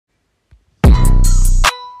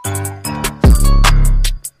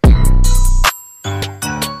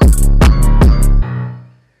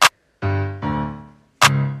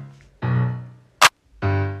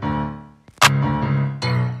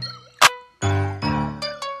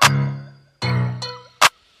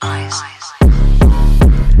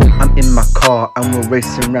in my car and we're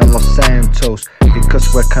racing around Los Santos,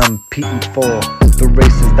 because we're competing for the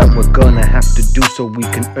races that we're gonna have to do so we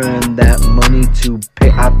can earn that money to pay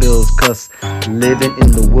our bills. Cause living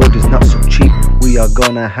in the world is not so cheap. We are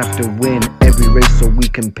gonna have to win every race so we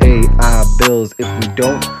can pay our bills. If we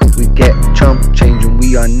don't, we get chump change, and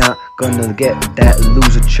we are not gonna get that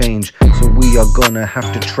loser change. So we are gonna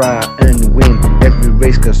have to try and win every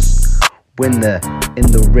race, cause when they're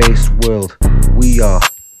in the race world, we are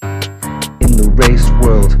in the race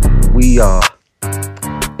world. We are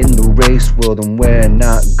in the race world, and we're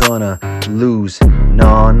not gonna lose,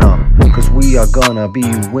 no, cause we are gonna be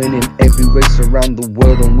winning every race around the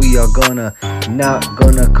world, and we are not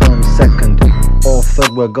gonna come second or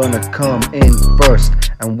third. We're gonna come in first,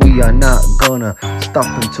 and we are not gonna stop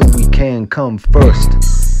until we can come first,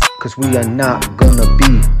 cause we are not gonna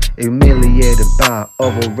be humiliated by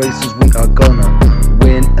other races. We are gonna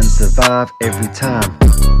win and survive every time.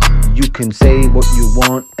 You can say what you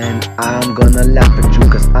want and I'm gonna laugh at you,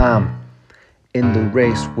 cause I'm in the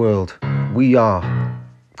race world. We are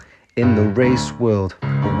in the race world.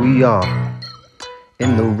 We are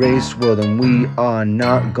in the race world, and we are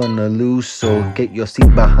not gonna lose. So get your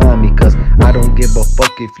seat behind me, cause I don't give a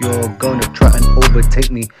fuck if you're gonna try and overtake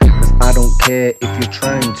me, cause I don't care if you're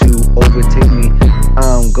trying to overtake me.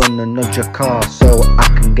 I'm gonna nudge your car so I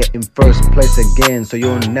can get in first place again, so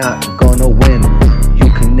you're not gonna win. You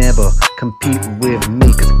can never compete with me,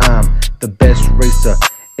 cause I'm the best racer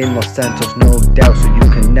in Los Santos, no doubt. So you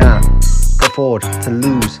cannot afford to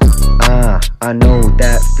lose. I know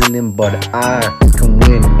that feeling, but I can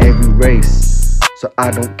win every race. So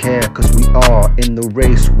I don't care, cause we are in the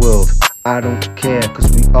race world. I don't care,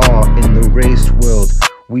 cause we are in the race world.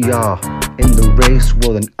 We are in the race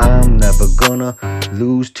world, and I'm never gonna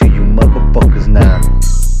lose to you motherfuckers now.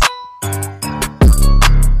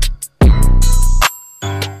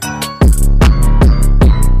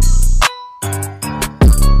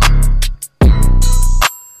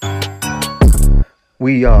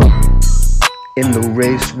 We are in the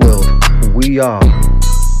race world. We are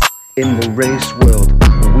in the race world.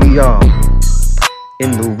 We are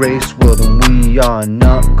in the race world, and we are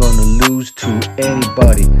not gonna lose to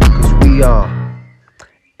anybody, cause we are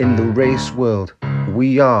in the race world.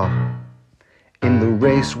 We are in the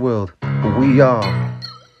race world. We are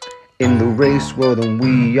in the race world, and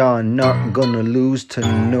we are not gonna lose to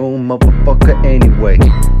no motherfucker anyway.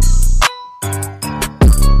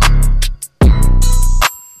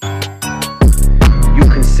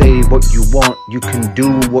 Say what you want, you can do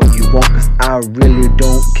what you want, cause I really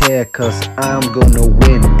don't care, cause I'm gonna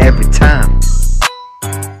win every time.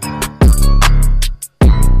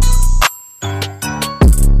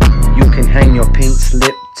 You can hang your pink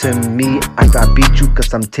slip to me after I beat you,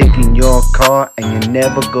 cause I'm taking your car and you're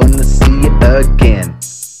never gonna see it again.